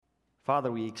Father,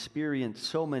 we experience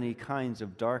so many kinds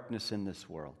of darkness in this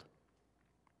world,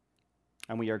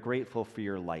 and we are grateful for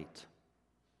your light.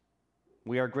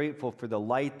 We are grateful for the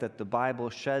light that the Bible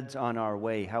sheds on our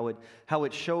way, how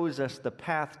it shows us the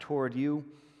path toward you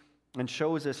and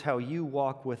shows us how you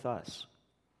walk with us.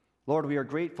 Lord, we are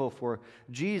grateful for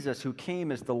Jesus, who came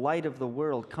as the light of the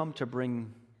world, come to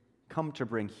bring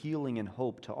healing and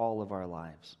hope to all of our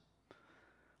lives.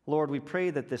 Lord, we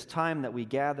pray that this time that we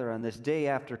gather on this day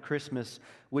after Christmas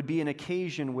would be an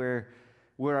occasion where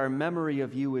our memory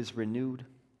of you is renewed,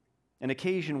 an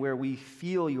occasion where we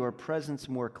feel your presence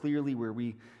more clearly, where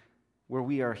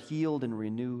we are healed and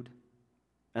renewed.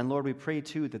 And Lord, we pray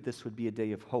too that this would be a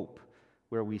day of hope,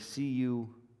 where we see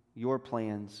you, your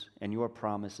plans, and your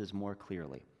promises more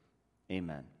clearly.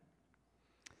 Amen.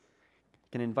 I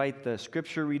can invite the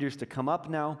scripture readers to come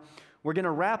up now. We're going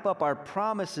to wrap up our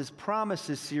Promises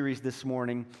series this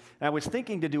morning. And I was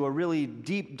thinking to do a really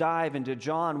deep dive into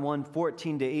John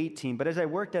 1:14-18, but as I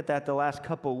worked at that the last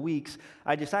couple weeks,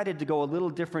 I decided to go a little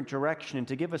different direction and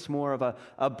to give us more of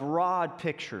a broad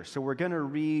picture. So we're going to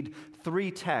read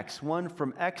 3 texts, one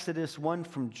from Exodus, one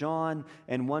from John,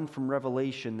 and one from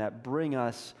Revelation, that bring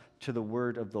us to the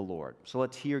word of the Lord. So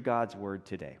let's hear God's word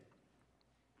today.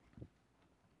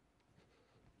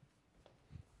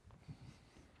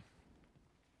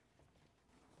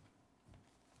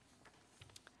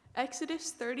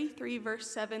 Exodus 33,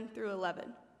 verse 7 through 11.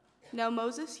 Now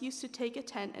Moses used to take a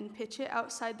tent and pitch it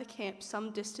outside the camp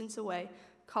some distance away,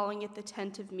 calling it the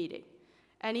tent of meeting.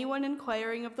 Anyone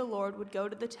inquiring of the Lord would go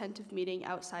to the tent of meeting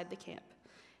outside the camp.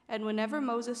 And whenever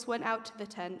Moses went out to the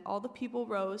tent, all the people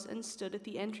rose and stood at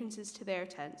the entrances to their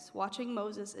tents, watching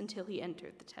Moses until he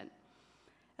entered the tent.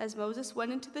 As Moses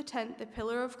went into the tent, the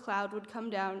pillar of cloud would come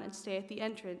down and stay at the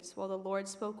entrance while the Lord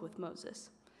spoke with Moses.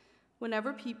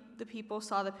 Whenever the people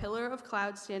saw the pillar of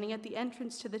cloud standing at the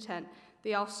entrance to the tent,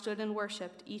 they all stood and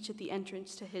worshipped, each at the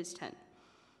entrance to his tent.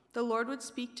 The Lord would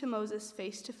speak to Moses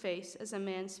face to face as a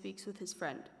man speaks with his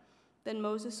friend. Then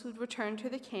Moses would return to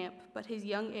the camp, but his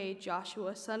young aide,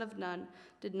 Joshua, son of Nun,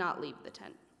 did not leave the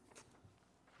tent.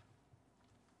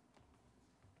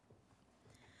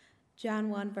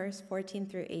 John 1, verse 14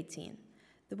 through 18.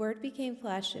 The Word became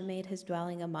flesh and made his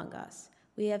dwelling among us.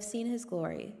 We have seen his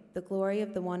glory, the glory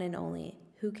of the one and only,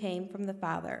 who came from the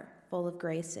Father, full of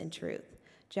grace and truth.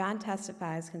 John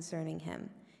testifies concerning him.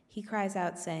 He cries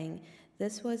out, saying,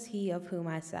 "This was he of whom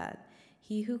I said,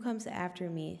 'He who comes after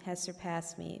me has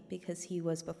surpassed me, because he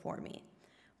was before me.'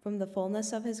 From the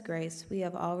fullness of his grace we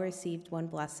have all received one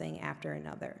blessing after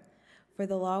another. For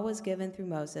the law was given through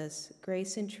Moses,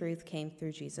 grace and truth came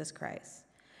through Jesus Christ.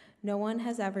 No one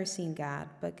has ever seen God,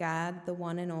 but God, the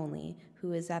one and only,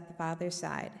 who is at the Father's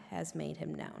side, has made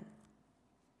him known."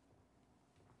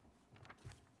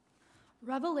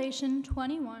 Revelation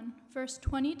 21, verse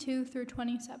 22 through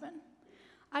 27.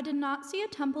 I did not see a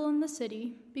temple in the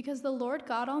city, because the Lord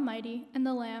God Almighty and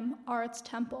the Lamb are its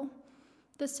temple.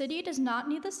 The city does not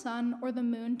need the sun or the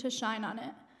moon to shine on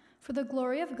it, for the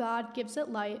glory of God gives it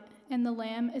light, and the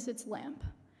Lamb is its lamp.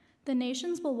 The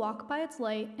nations will walk by its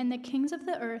light, and the kings of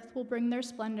the earth will bring their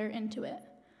splendor into it.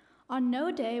 On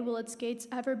no day will its gates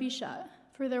ever be shut,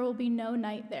 for there will be no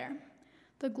night there.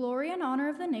 The glory and honor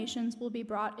of the nations will be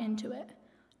brought into it.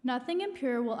 Nothing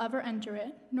impure will ever enter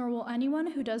it, nor will anyone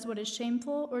who does what is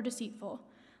shameful or deceitful,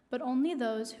 but only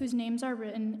those whose names are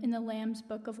written in the Lamb's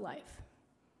book of life.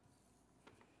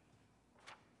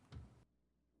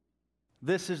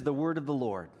 This is the word of the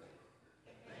Lord.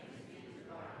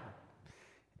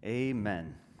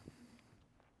 Amen.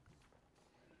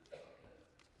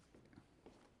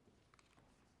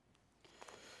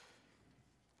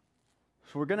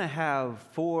 So we're going to have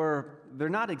 4, they're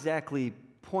not exactly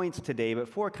points today, but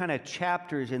 4 kind of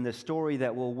chapters in the story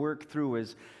that we'll work through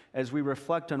as we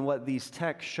reflect on what these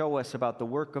texts show us about the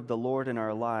work of the Lord in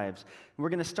our lives. And we're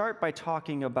going to start by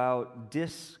talking about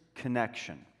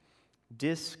disconnection.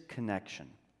 Disconnection.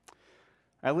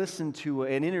 I listened to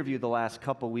an interview the last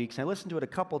couple weeks. I listened to it a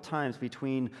couple times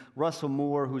between Russell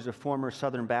Moore, who's a former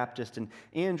Southern Baptist, and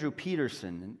Andrew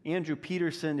Peterson. And Andrew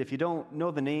Peterson, if you don't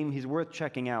know the name, he's worth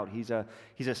checking out. He's a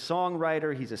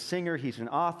songwriter, he's a singer, he's an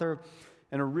author,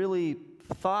 and a really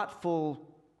thoughtful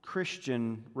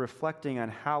Christian reflecting on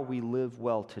how we live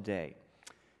well today.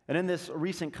 And in this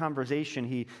recent conversation,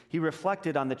 he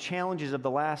reflected on the challenges of the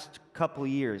last couple of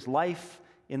years, life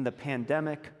in the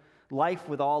pandemic, life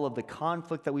with all of the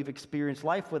conflict that we've experienced,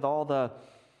 life with all the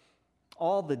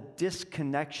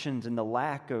disconnections and the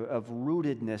lack of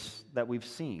rootedness that we've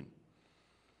seen.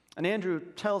 And Andrew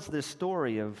tells this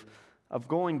story of of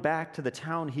going back to the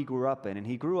town he grew up in. And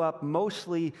he grew up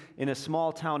mostly in a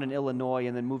small town in Illinois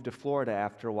and then moved to Florida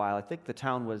after a while. I think the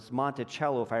town was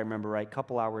Monticello, if I remember right, a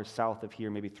couple hours south of here,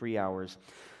 maybe 3 hours.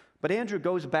 But Andrew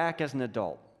goes back as an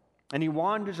adult, and he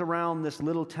wanders around this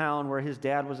little town where his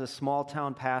dad was a small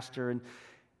town pastor,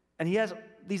 and he has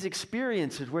these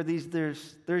experiences where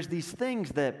there's these things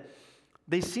that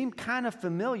they seem kind of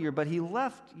familiar, but he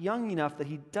left young enough that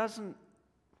he doesn't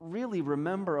really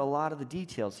remember a lot of the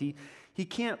details. He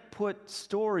can't put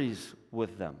stories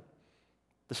with them.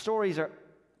 The stories they're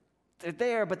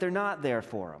there, but they're not there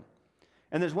for him.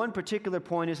 And there's one particular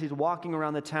point as he's walking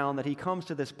around the town that he comes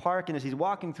to this park, and as he's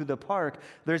walking through the park,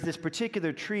 there's this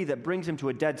particular tree that brings him to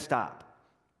a dead stop.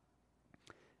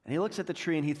 And he looks at the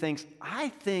tree and he thinks, I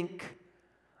think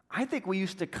we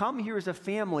used to come here as a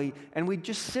family and we'd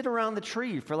just sit around the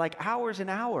tree for like hours and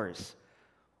hours.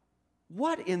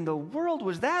 What in the world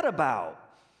was that about?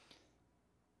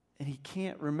 And he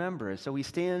can't remember. So he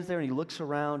stands there and he looks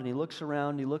around and he looks around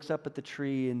and he looks up at the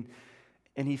tree and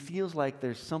he feels like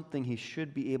there's something he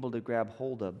should be able to grab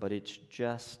hold of, but it's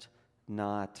just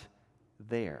not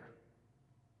there.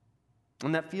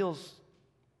 And that feels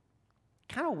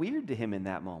kind of weird to him in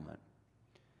that moment.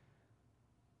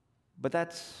 But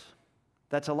that's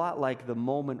a lot like the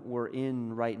moment we're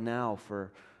in right now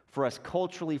for us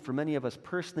culturally, for many of us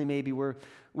personally maybe.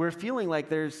 We're feeling like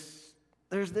there's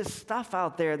this stuff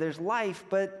out there, there's life,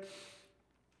 but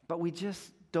we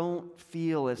just don't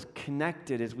feel as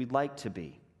connected as we'd like to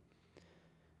be.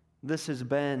 This has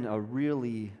been a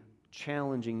really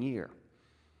challenging year.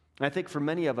 And I think for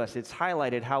many of us, it's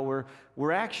highlighted how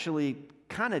we're actually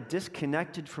kind of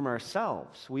disconnected from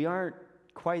ourselves. We aren't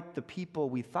quite the people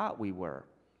we thought we were.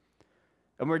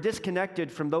 And we're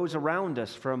disconnected from those around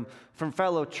us, from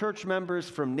fellow church members,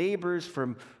 from neighbors,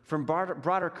 from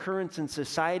broader currents in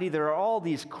society. There are all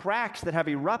these cracks that have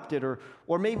erupted,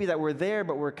 or maybe that were there,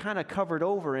 but we're kind of covered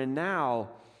over, and now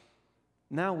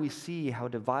we see how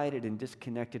divided and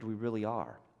disconnected we really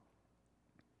are.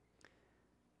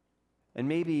 And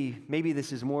maybe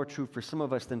this is more true for some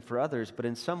of us than for others, but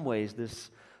in some ways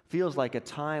this feels like a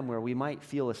time where we might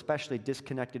feel especially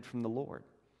disconnected from the Lord.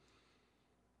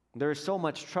 There is so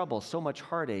much trouble, so much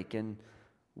heartache, and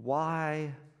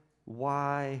why?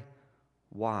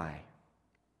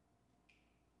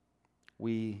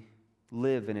 We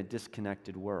live in a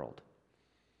disconnected world.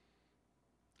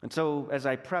 And so as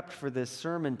I prepped for this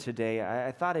sermon today,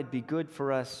 I thought it'd be good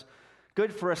for us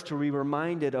to be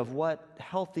reminded of what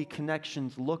healthy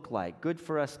connections look like. Good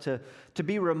for us to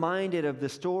be reminded of the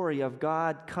story of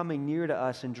God coming near to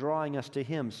us and drawing us to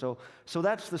Him. So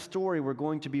that's the story we're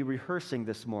going to be rehearsing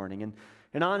this morning.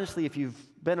 And honestly, if you've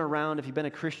been around, if you've been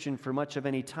a Christian for much of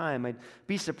any time, I'd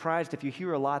be surprised if you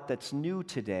hear a lot that's new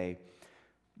today.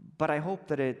 But I hope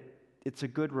that it's a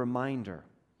good reminder,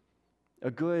 a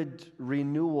good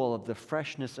renewal of the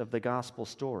freshness of the gospel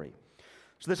story.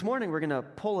 So this morning we're going to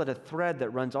pull at a thread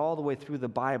that runs all the way through the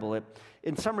Bible.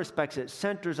 In some respects it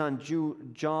centers on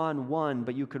John 1,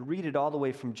 but you could read it all the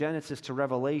way from Genesis to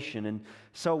Revelation. And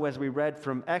so as we read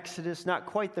from Exodus, not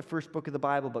quite the first book of the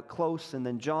Bible, but close, and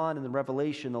then John and then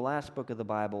Revelation, the last book of the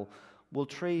Bible, we'll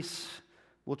trace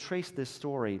this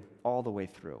story all the way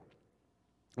through.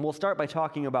 And we'll start by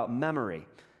talking about memory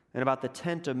and about the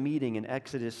tent of meeting in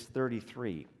Exodus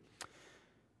 33.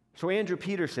 So Andrew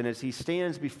Peterson, as he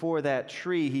stands before that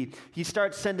tree, he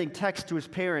starts sending texts to his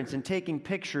parents and taking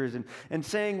pictures and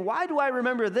saying, why do I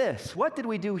remember this? What did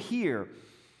we do here?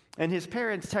 And his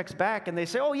parents text back and they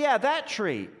say, oh yeah, that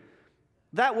tree.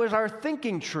 That was our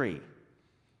thinking tree.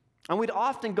 And we'd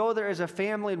often go there as a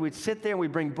family and we'd sit there and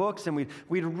we'd bring books and we'd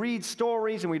read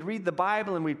stories and we'd read the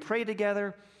Bible and we'd pray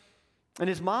together. And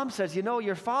his mom says,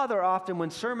 your father often, when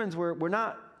sermons were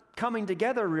not coming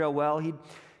together real well,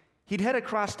 he'd head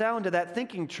across down to that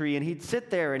thinking tree and he'd sit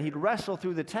there and he'd wrestle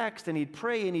through the text and he'd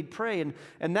pray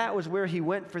and that was where he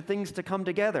went for things to come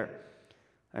together.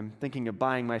 I'm thinking of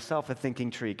buying myself a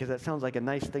thinking tree because that sounds like a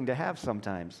nice thing to have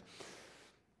sometimes.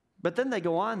 But then they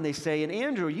go on, they say, and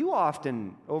Andrew, you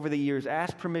often over the years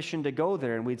asked permission to go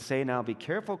there, and we'd say, now be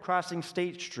careful crossing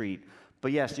State Street,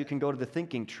 but yes, you can go to the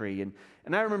thinking tree. And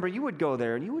I remember you would go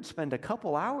there and you would spend a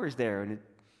couple hours there, and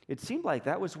it seemed like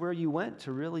that was where you went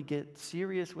to really get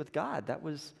serious with God. That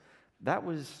was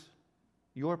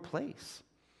your place.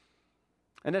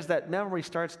 And as that memory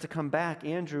starts to come back,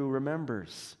 Andrew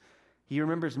remembers. He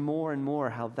remembers more and more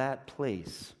how that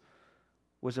place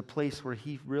was a place where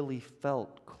he really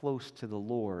felt close to the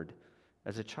Lord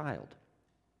as a child.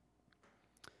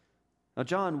 Now,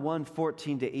 John 1,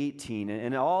 14 to 18,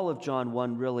 and all of John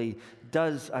 1 really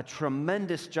does a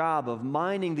tremendous job of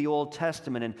mining the Old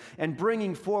Testament and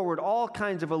bringing forward all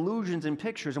kinds of allusions and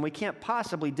pictures, and we can't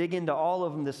possibly dig into all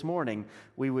of them this morning.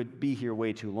 We would be here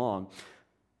way too long.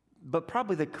 But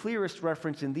probably the clearest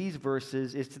reference in these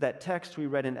verses is to that text we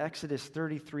read in Exodus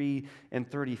 33 and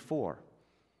 34.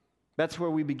 That's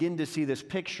where we begin to see this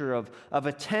picture of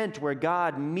a tent where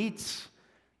God meets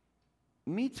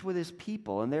with his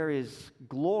people, and there is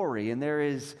glory, and there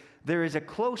is a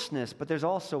closeness, but there's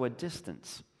also a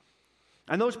distance.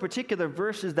 And those particular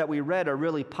verses that we read are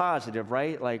really positive,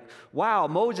 right? Like, wow,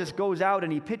 Moses goes out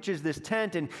and he pitches this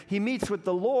tent and he meets with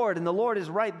the Lord, and the Lord is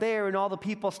right there, and all the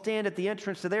people stand at the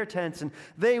entrance to their tents and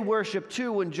they worship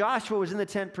too, and Joshua was in the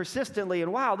tent persistently,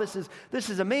 and wow, this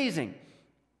is amazing.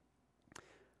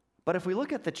 But if we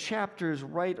look at the chapters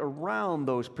right around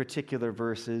those particular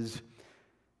verses,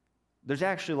 there's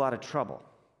actually a lot of trouble.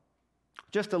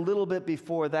 Just a little bit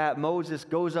before that, Moses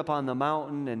goes up on the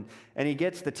mountain and he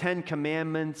gets the 10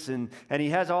 Commandments and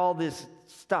he has all this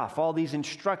stuff, all these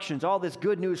instructions, all this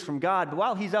good news from God. But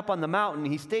while he's up on the mountain,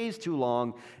 he stays too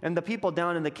long, and the people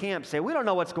down in the camp say, "We don't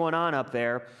know what's going on up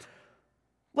there.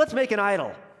 Let's make an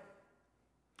idol."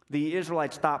 The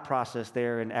Israelites' thought process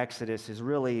there in Exodus is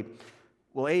really,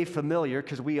 well, A, familiar,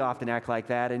 because we often act like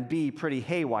that, and B, pretty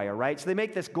haywire, right? So they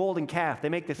make this golden calf, they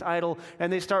make this idol,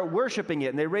 and they start worshiping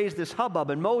it, and they raise this hubbub,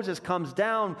 and Moses comes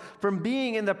down from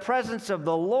being in the presence of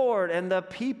the Lord, and the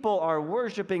people are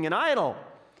worshiping an idol.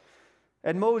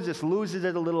 And Moses loses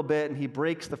it a little bit, and he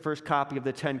breaks the first copy of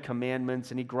the 10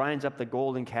 Commandments, and he grinds up the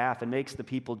golden calf and makes the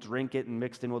people drink it and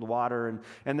mixed in with water,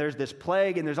 and there's this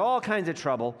plague, and there's all kinds of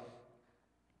trouble.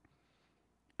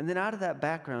 And then out of that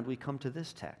background, we come to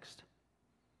this text.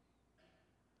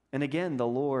 And again, the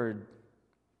Lord,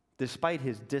 despite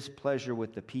his displeasure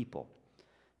with the people,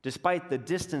 despite the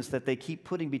distance that they keep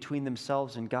putting between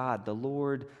themselves and God, the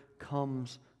Lord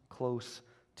comes close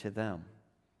to them.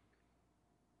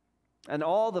 And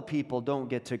all the people don't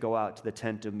get to go out to the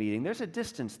tent of meeting. There's a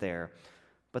distance there.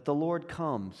 But the Lord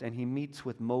comes and he meets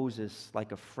with Moses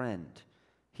like a friend.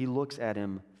 He looks at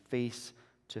him face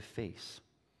to face.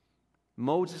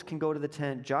 Moses can go to the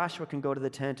tent, Joshua can go to the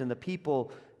tent, and the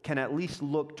people can at least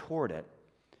look toward it.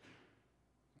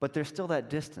 But there's still that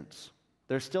distance.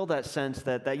 There's still that sense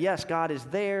that yes, God is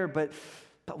there, but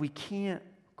we can't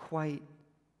quite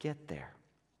get there.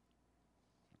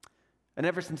 And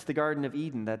ever since the Garden of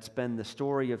Eden, that's been the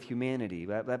story of humanity,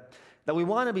 that we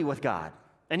want to be with God.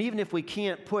 And even if we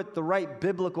can't put the right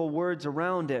biblical words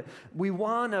around it, we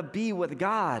want to be with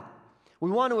God. We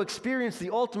want to experience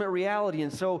the ultimate reality.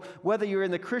 And so whether you're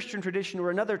in the Christian tradition or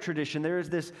another tradition, there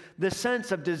is this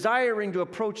sense of desiring to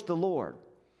approach the Lord.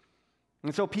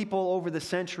 And so people over the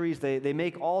centuries, they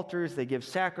make altars, they give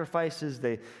sacrifices,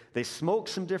 they smoke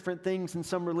some different things in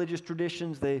some religious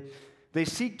traditions, they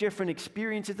seek different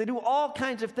experiences, they do all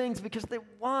kinds of things because they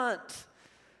want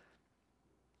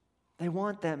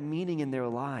that meaning in their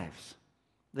lives.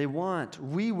 We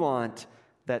want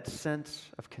that sense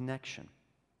of connection.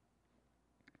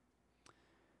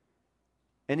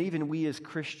 And even we as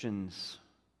Christians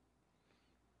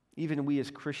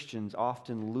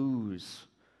often lose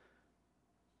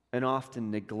and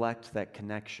often neglect that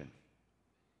connection.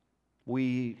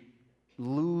 We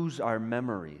lose our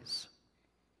memories.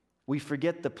 We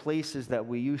forget the places that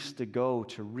we used to go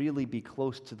to really be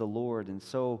close to the Lord. And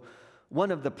so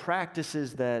one of the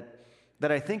practices that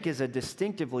I think is a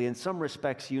distinctively, in some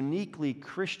respects, uniquely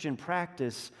Christian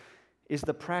practice is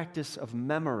the practice of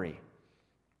memory,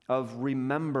 of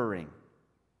remembering.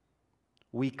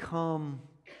 We come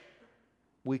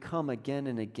again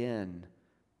and again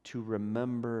to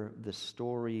remember the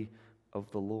story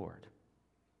of the Lord.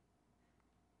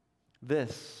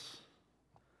 This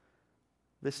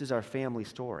is our family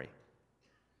story.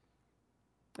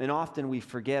 And often we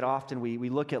forget, often we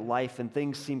look at life and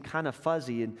things seem kind of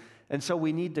fuzzy, and so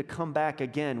we need to come back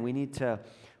again. We need to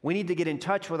get in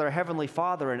touch with our Heavenly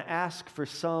Father and ask for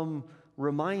some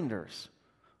reminders.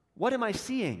 What am I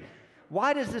seeing?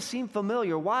 Why does this seem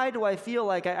familiar? Why do I feel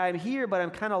like I'm here, but I'm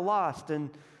kind of lost?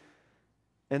 And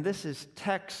this is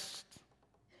text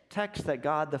that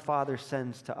God the Father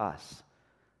sends to us.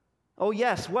 Oh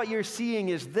yes, what you're seeing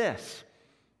is this.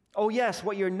 Oh yes,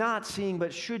 what you're not seeing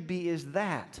but should be is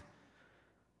that.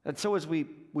 And so as we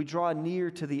draw near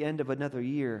to the end of another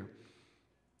year,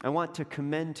 I want to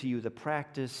commend to you the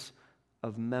practice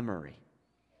of memory.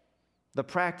 The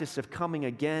practice of coming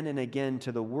again and again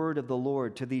to the word of the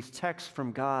Lord, to these texts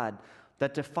from God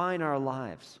that define our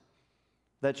lives,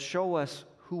 that show us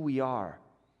who we are,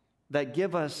 that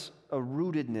give us a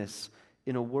rootedness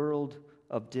in a world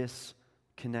of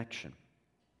disconnection.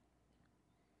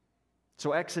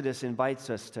 So Exodus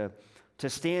invites us to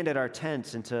stand at our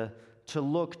tents and to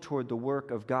look toward the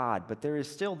work of God. But there is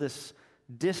still this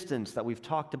distance that we've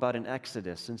talked about in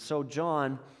Exodus. And so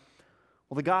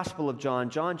the Gospel of John,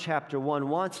 John chapter 1,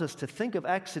 wants us to think of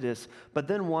Exodus, but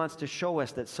then wants to show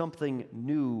us that something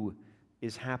new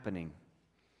is happening.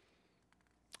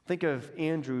 Think of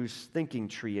Andrew's thinking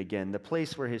tree again, the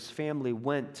place where his family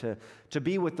went to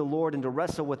be with the Lord and to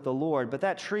wrestle with the Lord. But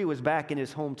that tree was back in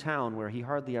his hometown where he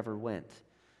hardly ever went.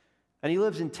 And he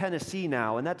lives in Tennessee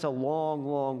now, and that's a long,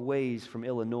 long ways from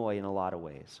Illinois in a lot of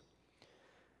ways.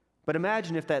 But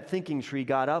imagine if that thinking tree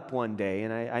got up one day,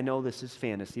 and I know this is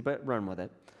fantasy, but run with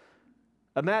it.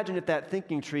 Imagine if that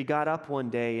thinking tree got up one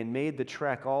day and made the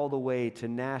trek all the way to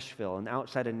Nashville, and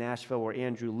outside of Nashville where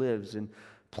Andrew lives, and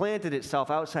planted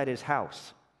itself outside his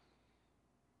house.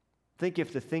 Think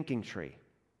if the thinking tree,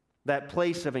 that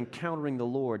place of encountering the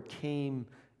Lord, came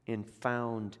and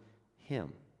found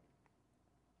him.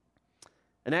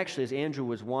 And actually, as Andrew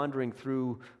was wandering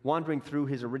through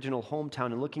his original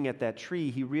hometown and looking at that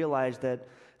tree, he realized that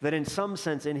in some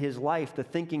sense in his life, the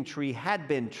thinking tree had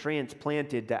been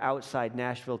transplanted to outside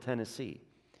Nashville, Tennessee.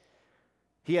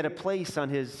 He had a place on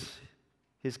his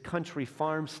country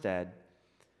farmstead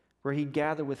where he'd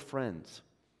gather with friends,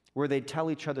 where they'd tell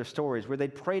each other stories, where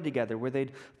they'd pray together, where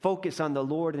they'd focus on the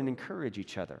Lord and encourage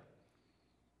each other.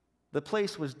 The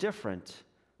place was different,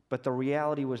 but the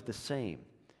reality was the same.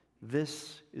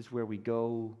 This is where we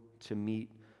go to meet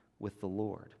with the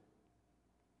Lord.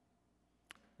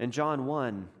 And John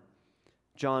 1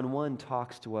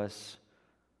 talks to us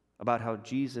about how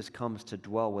Jesus comes to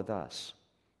dwell with us.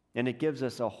 And it gives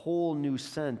us a whole new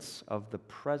sense of the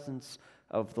presence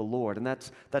of the Lord. And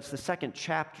that's the second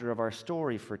chapter of our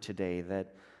story for today,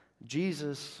 that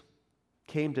Jesus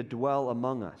came to dwell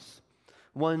among us.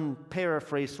 One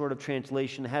paraphrase sort of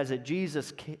translation has it,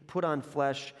 Jesus put on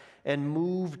flesh and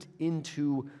moved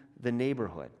into the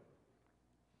neighborhood.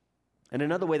 And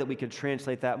another way that we could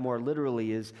translate that more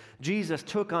literally is Jesus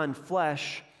took on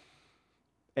flesh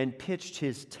and pitched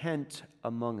his tent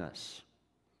among us.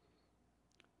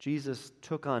 Jesus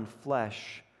took on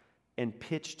flesh and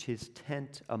pitched his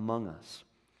tent among us.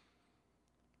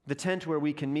 The tent where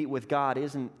we can meet with God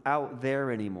isn't out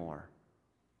there anymore.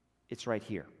 It's right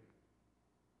here.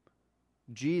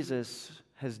 Jesus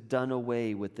has done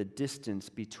away with the distance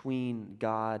between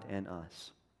God and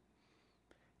us.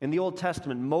 In the Old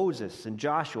Testament, Moses and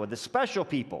Joshua, the special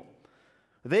people,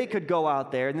 they could go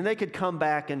out there and then they could come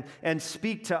back and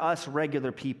speak to us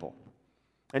regular people.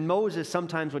 And Moses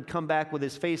sometimes would come back with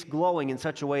his face glowing in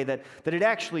such a way that it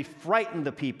actually frightened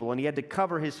the people, and he had to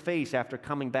cover his face after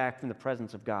coming back from the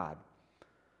presence of God.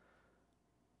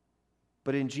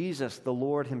 But in Jesus, the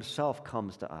Lord himself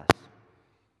comes to us,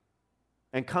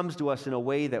 and comes to us in a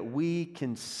way that we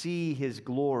can see his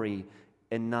glory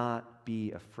and not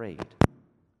be afraid.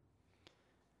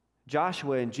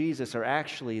 Joshua and Jesus are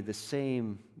actually the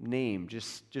same name,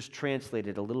 just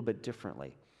translated a little bit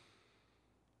differently.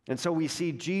 And so we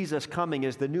see Jesus coming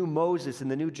as the new Moses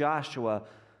and the new Joshua,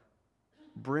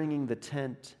 bringing the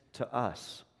tent to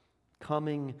us,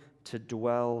 coming to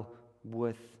dwell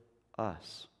with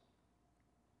us.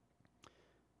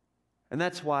 And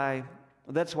that's why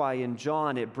in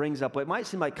John it brings up what might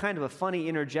seem like kind of a funny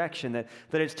interjection, that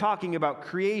it's talking about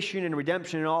creation and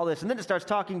redemption and all this, and then it starts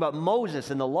talking about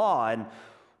Moses and the law, and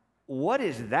what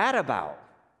is that about?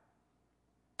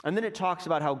 And then it talks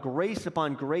about how grace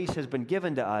upon grace has been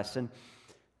given to us, and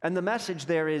the message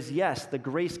there is, yes, the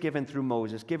grace given through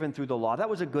Moses, given through the law, that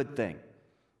was a good thing.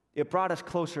 It brought us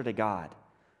closer to God.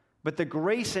 But the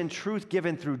grace and truth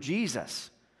given through Jesus,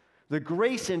 the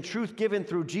grace and truth given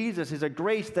through Jesus is a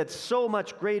grace that's so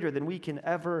much greater than we can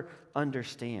ever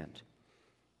understand.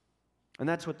 And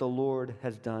that's what the Lord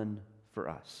has done for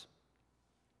us.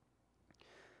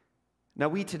 Now,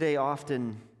 we today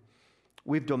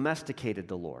we've domesticated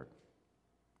the Lord.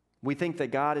 We think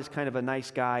that God is kind of a nice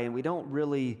guy, and we don't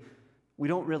really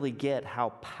get how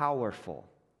powerful,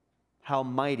 how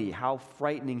mighty, how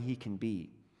frightening he can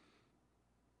be.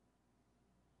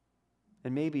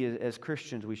 And maybe as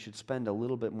Christians, we should spend a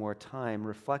little bit more time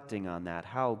reflecting on that,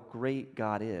 how great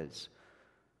God is.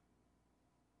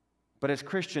 But as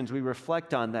Christians, we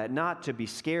reflect on that, not to be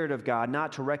scared of God,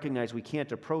 not to recognize we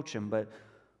can't approach him,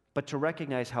 but to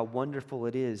recognize how wonderful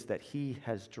it is that he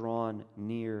has drawn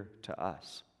near to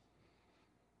us.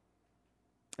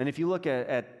 And if you look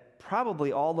at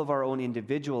probably all of our own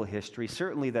individual history,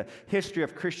 certainly the history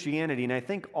of Christianity, and I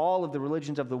think all of the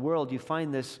religions of the world, you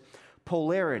find this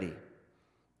polarity.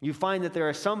 You find that there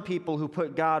are some people who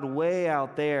put God way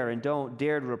out there and don't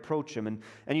dare to reproach him.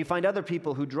 And you find other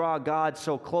people who draw God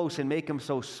so close and make him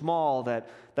so small that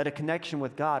a connection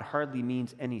with God hardly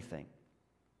means anything.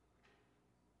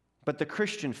 But the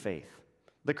Christian faith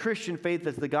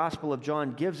as the Gospel of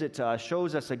John gives it to us,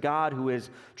 shows us a God who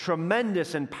is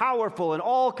tremendous and powerful and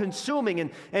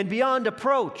all-consuming and beyond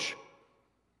approach.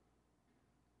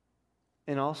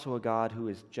 And also a God who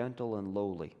is gentle and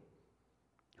lowly,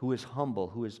 who is humble,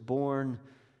 who is born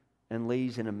and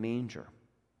lays in a manger,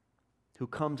 who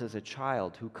comes as a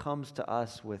child, who comes to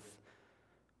us with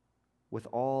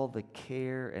all the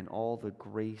care and all the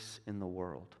grace in the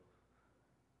world.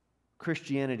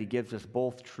 Christianity gives us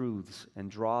both truths and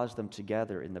draws them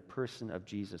together in the person of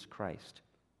Jesus Christ.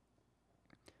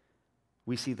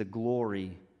 We see the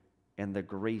glory and the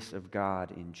grace of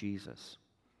God in Jesus.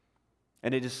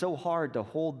 And it is so hard to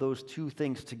hold those two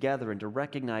things together and to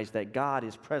recognize that God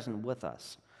is present with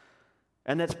us.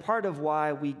 And that's part of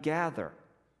why we gather.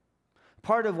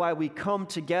 Part of why we come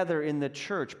together in the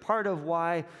church. Part of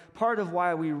why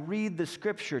we read the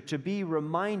Scripture, to be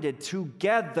reminded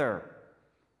together,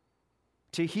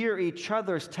 to hear each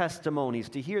other's testimonies,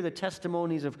 to hear the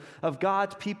testimonies of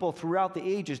God's people throughout the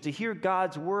ages, to hear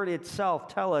God's word itself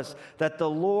tell us that the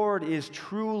Lord is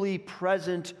truly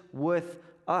present with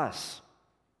us.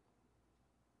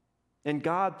 And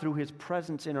God, through his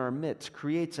presence in our midst,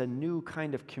 creates a new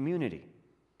kind of community.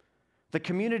 The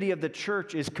community of the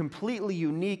church is completely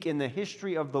unique in the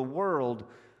history of the world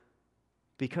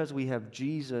because we have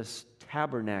Jesus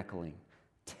tabernacling,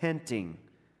 tenting,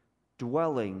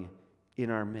 dwelling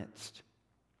in our midst.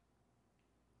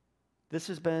 This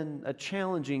has been a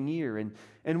challenging year,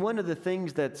 and one of the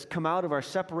things that's come out of our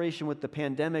separation with the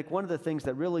pandemic, one of the things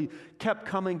that really kept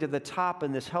coming to the top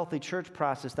in this healthy church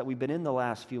process that we've been in the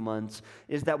last few months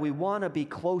is that we want to be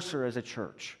closer as a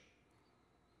church.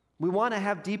 We want to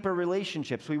have deeper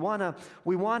relationships. We want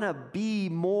to be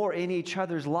more in each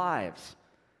other's lives.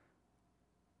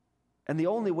 And the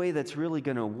only way that's really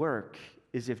going to work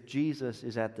is if Jesus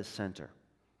is at the center.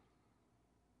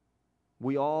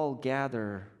 We all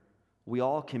gather, we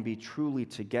all can be truly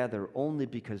together only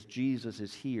because Jesus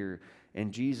is here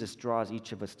and Jesus draws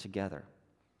each of us together.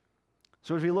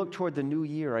 So as we look toward the new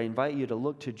year, I invite you to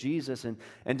look to Jesus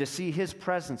and to see his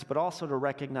presence, but also to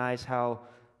recognize how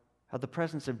the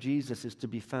presence of Jesus is to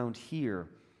be found here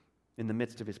in the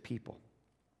midst of his people.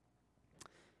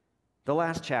 The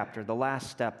last chapter, the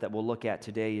last step that we'll look at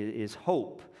today is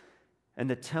hope and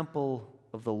the temple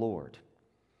of the Lord.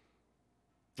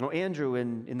 Now, Andrew,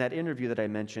 in that interview that I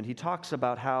mentioned, he talks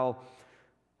about how,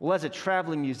 well, as a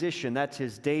traveling musician, that's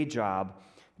his day job.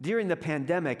 During the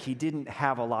pandemic, he didn't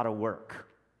have a lot of work,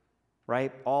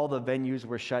 right? All the venues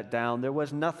were shut down. There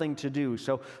was nothing to do.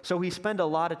 So he spent a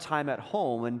lot of time at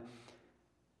home,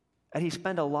 and he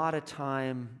spent a lot of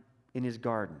time in his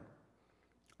garden,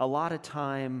 a lot of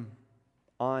time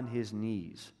on his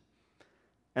knees.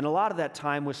 And a lot of that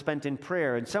time was spent in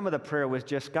prayer, and some of the prayer was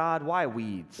just, God, why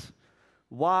weeds?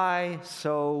 Why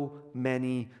so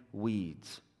many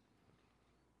weeds?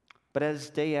 But as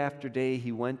day after day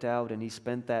he went out and he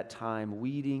spent that time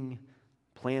weeding,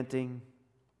 planting,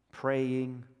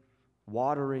 praying,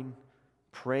 watering,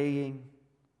 praying,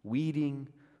 weeding,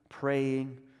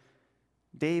 praying,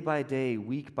 day by day,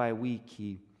 week by week,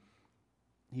 he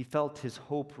felt his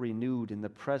hope renewed in the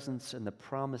presence and the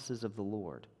promises of the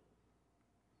Lord.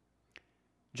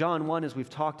 John 1, as we've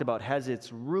talked about, has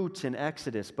its roots in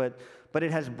Exodus, but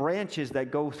it has branches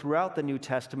that go throughout the New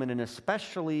Testament, and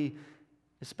especially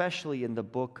in the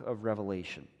book of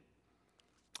Revelation.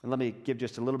 And let me give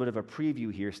just a little bit of a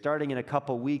preview here. Starting in a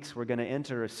couple weeks, we're going to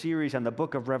enter a series on the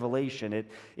book of Revelation.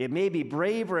 It may be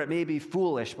brave or it may be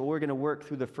foolish, but we're going to work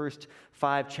through the first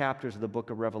 5 chapters of the book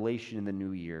of Revelation in the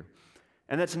new year.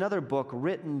 And that's another book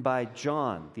written by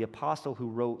John, the apostle who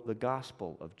wrote the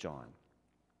Gospel of John.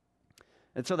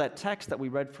 And so that text that we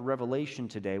read for Revelation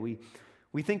today, we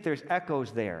think there's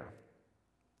echoes there,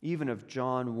 even of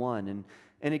John 1.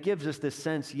 And it gives us this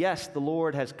sense, yes, the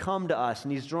Lord has come to us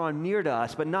and he's drawn near to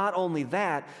us, but not only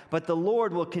that, but the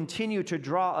Lord will continue to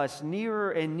draw us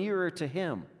nearer and nearer to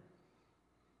him.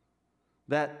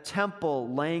 That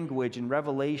temple language in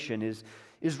Revelation is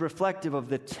reflective of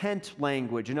the tent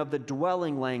language and of the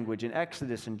dwelling language in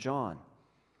Exodus and John.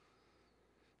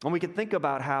 And we can think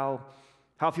about how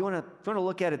if you want to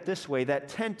look at it this way, that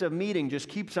tent of meeting just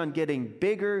keeps on getting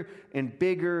bigger and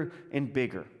bigger and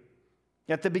bigger.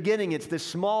 At the beginning, it's this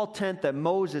small tent that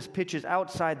Moses pitches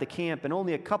outside the camp, and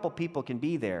only a couple people can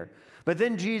be there. But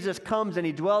then Jesus comes and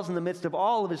he dwells in the midst of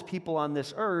all of his people on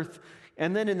this earth,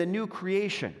 and then in the new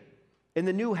creation, in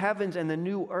the new heavens and the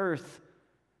new earth,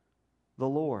 the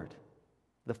Lord.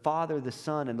 The Father, the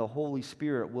Son, and the Holy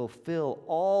Spirit will fill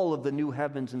all of the new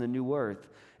heavens and the new earth.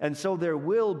 And so there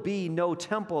will be no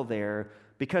temple there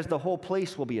because the whole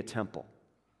place will be a temple.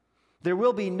 There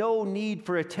will be no need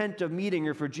for a tent of meeting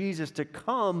or for Jesus to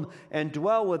come and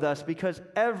dwell with us because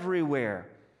everywhere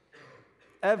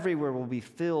will be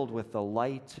filled with the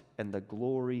light and the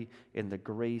glory and the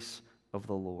grace of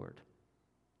the Lord.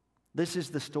 This is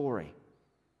the story.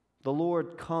 The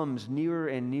Lord comes nearer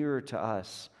and nearer to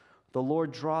us. The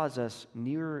Lord draws us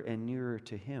nearer and nearer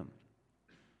to Him.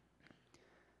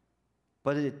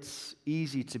 But it's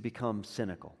easy to become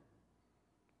cynical.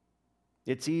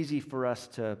 It's easy for us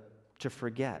to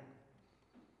forget,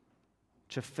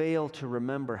 to fail to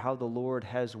remember how the Lord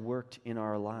has worked in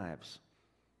our lives,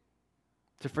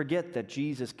 to forget that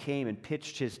Jesus came and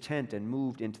pitched His tent and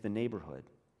moved into the neighborhood,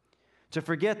 to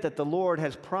forget that the Lord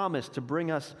has promised to bring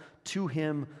us to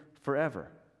Him forever,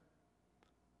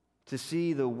 to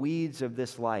see the weeds of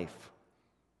this life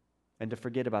and to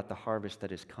forget about the harvest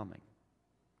that is coming.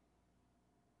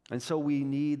 And so we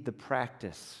need the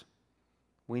practice.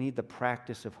 We need the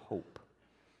practice of hope.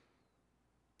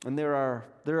 And there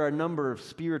are a number of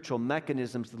spiritual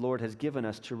mechanisms the Lord has given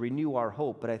us to renew our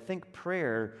hope, but I think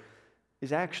prayer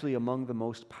is actually among the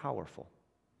most powerful.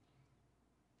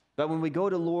 But when we go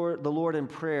to the Lord in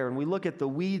prayer and we look at the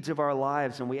weeds of our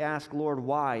lives and we ask, Lord,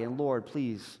 why? And Lord,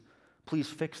 please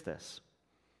fix this.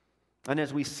 And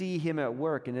as we see Him at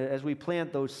work and as we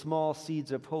plant those small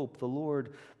seeds of hope, the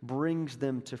Lord brings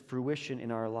them to fruition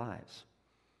in our lives.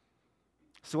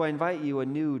 So I invite you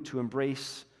anew to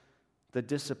embrace the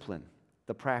discipline,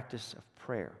 the practice of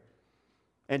prayer.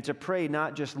 And to pray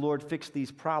not just, Lord, fix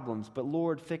these problems, but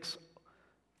Lord, fix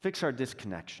our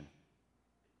disconnection.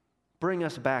 Bring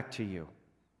us back to you.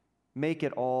 Make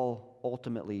it all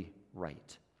ultimately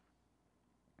right.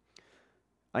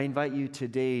 I invite you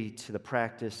today to the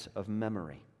practice of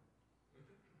memory.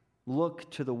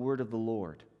 Look to the word of the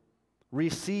Lord.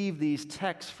 Receive these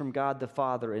texts from God the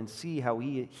Father and see how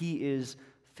He is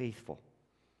faithful.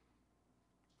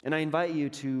 And I invite you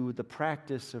to the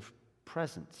practice of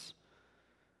presence.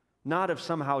 Not of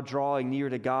somehow drawing near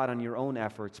to God on your own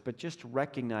efforts, but just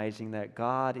recognizing that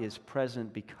God is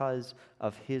present because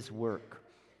of His work.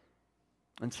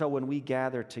 And so when we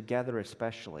gather together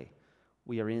especially,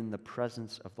 we are in the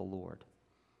presence of the Lord.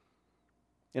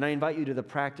 And I invite you to the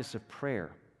practice of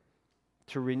prayer,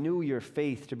 to renew your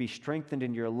faith, to be strengthened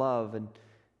in your love,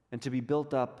 and to be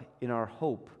built up in our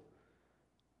hope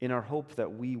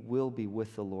that we will be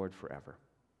with the Lord forever.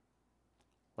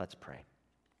 Let's pray.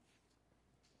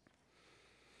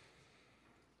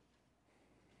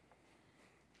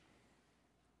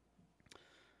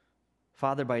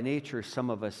 Father, by nature,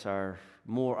 some of us are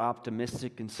more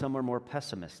optimistic and some are more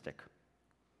pessimistic.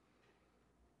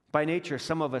 By nature,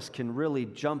 some of us can really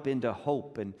jump into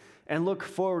hope and look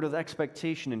forward with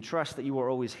expectation and trust that you are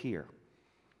always here.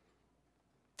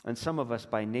 And some of us,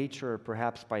 by nature or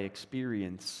perhaps by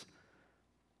experience,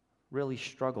 really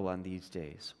struggle on these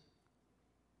days.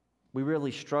 We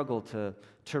really struggle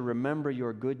to remember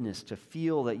your goodness, to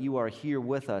feel that you are here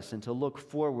with us, and to look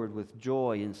forward with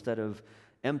joy instead of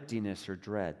emptiness or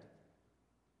dread.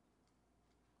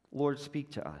 Lord,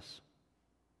 speak to us.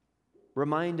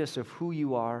 Remind us of who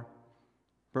you are.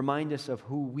 Remind us of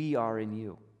who we are in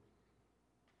you.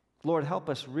 Lord, help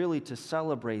us really to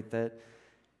celebrate that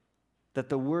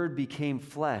the Word became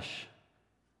flesh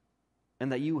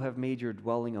and that you have made your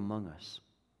dwelling among us.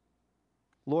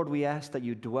 Lord, we ask that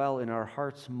you dwell in our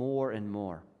hearts more and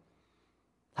more.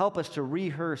 Help us to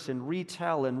rehearse and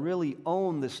retell and really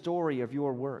own the story of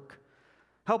your work.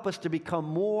 Help us to become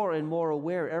more and more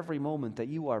aware every moment that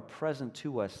you are present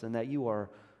to us and that you are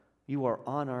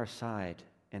on our side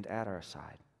and at our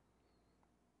side.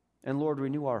 And Lord,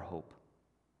 renew our hope.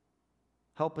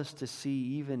 Help us to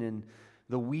see, even in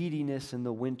the weediness and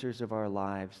the winters of our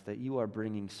lives, that you are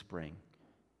bringing spring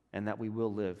and that we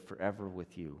will live forever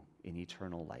with you in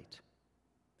eternal light.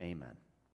 Amen.